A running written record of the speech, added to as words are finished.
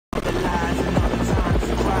The lies and all the times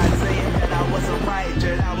you cried, saying that I wasn't right,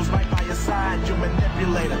 yet I was right by your side. You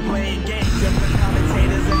manipulator, playing games, different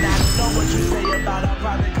commentators, and I don't know what you say about our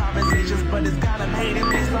private conversations, but it's got them hating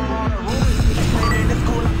based on all the rumors. Claiming it's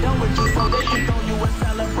cool, I'm done with you, so they can throw you a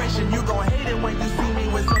celebration. You gon' hate it when you see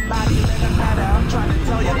me with somebody, it doesn't matter. I'm trying to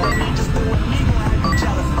tell you that me just doing me gon' have you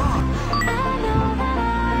jealous. I know that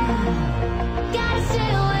I gotta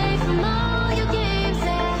stay away from all your games.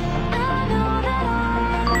 Yeah, I know that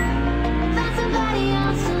I found somebody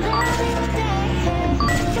else to love every day.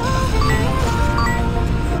 You're very alive.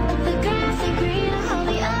 The grass ain't greener on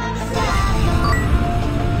the other side. No,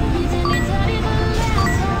 you didn't tell me the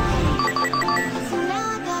last time, so now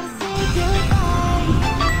I gotta say goodbye.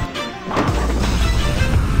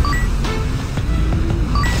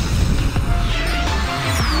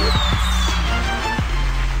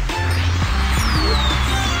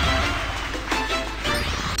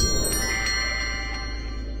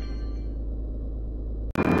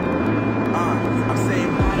 I'm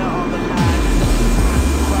saying bye to all the lies and all the times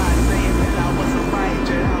you cried, saying that I wasn't right,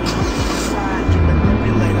 yet I was on your side. You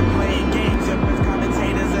manipulator, playing games, different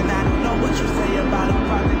commentators, and I don't know what you say about our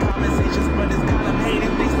private conversations, but it's got them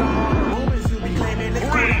hating based on all the rumors. You be claiming it's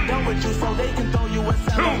cool, I'm done with you, so they can throw you a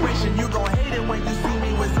celebration. You gon' hate it when you see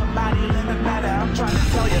me with somebody, it doesn't matter. I'm trying to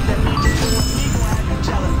tell you that me just doing me gon' have you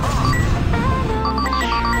jealous. I know that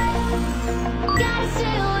I gotta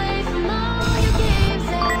stay away from all your games.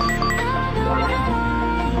 Yeah, I know that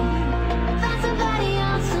I found somebody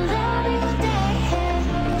else to love every day.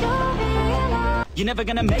 You're very alive. You're never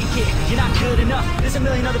gonna make it, you're not good enough. There's a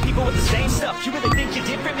million other people with the same stuff. You really think you're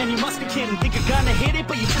different, man, you must be kidding. Think you're gonna hit it,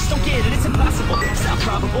 but you just don't get it. It's impossible, it's not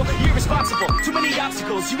probable, you're irresponsible. Too many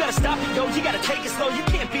obstacles, you gotta stop it, yo. You gotta take it slow, you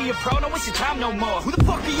can't be a pro. Don't waste your time no more. Who the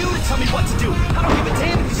fuck are you to tell me what to do? I don't give a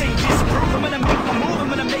damn if you say you disapprove. I'm gonna make my move, I'm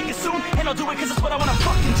gonna make it soon. And I'll do it cause it's what I wanna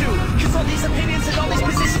fucking do. Cause all these opinions and all these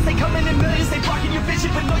positions, they come in millions, they blocking your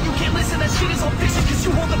vision. But no, you can't listen, that shit is all fiction. Cause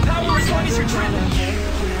you hold the power as long as you're driven.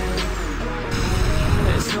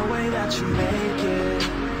 There's no way that you make it,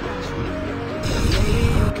 and maybe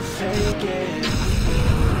you can fake it,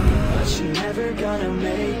 but you're never gonna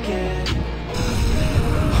make it.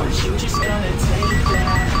 Are you just gonna take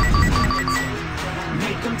that?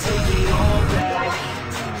 Make them take it all back.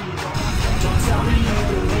 Don't tell me you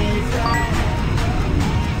believe that.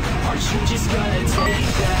 Are you just gonna take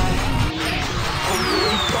that? Or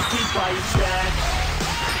really fucking fight back?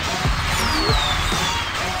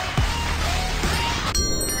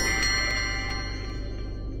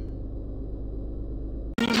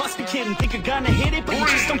 You must be kidding, think you're gonna hit it, but you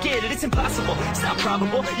just don't get it. It's impossible, it's not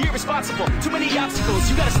probable, you're irresponsible. Too many obstacles,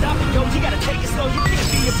 you gotta stop it, yo. You gotta take it slow, you can't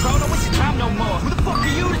be a pro. Don't waste your time no more. Who the fuck are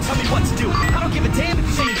you to tell me what to do? I don't give a damn if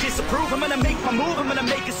you say you disapprove. I'm gonna make my move, I'm gonna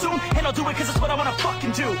make it soon. And I'll do it cause it's what I wanna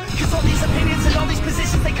fucking do. Cause all these opinions and all these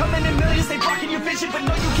positions, they come in millions, they blocking your vision. But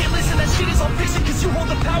no, you can't listen, that shit is all fiction. Cause you hold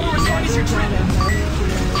the power as long as you're driven.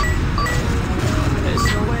 There's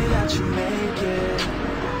no way that you make it,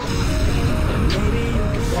 and maybe you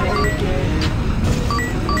can fake it,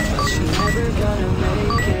 but you're never gonna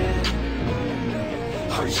make it.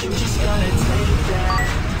 Are you just gonna take that?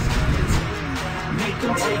 Make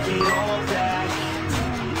them take it all back.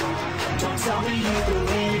 Don't tell me you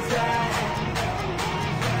believe that.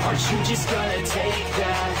 Are you just gonna take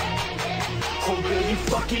that? Or will you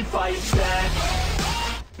fucking fight back?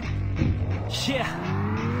 Yeah,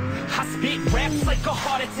 I spit raps like a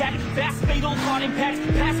heart attack. Fast, fatal, heart impacts.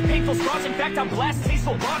 Past painful scars. In fact, I blast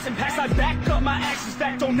tasteful bars and packs. I back up my actions.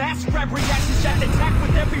 Back, don't ask. Grab reactions. Jack attack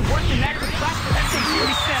with every word. And act with class. That's a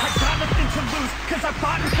beauty snap. I got nothing to lose. Cause I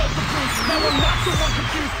fought and felt the bruise. Now I'm not the one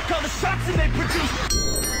confused. Call the shots and they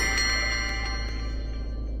produce.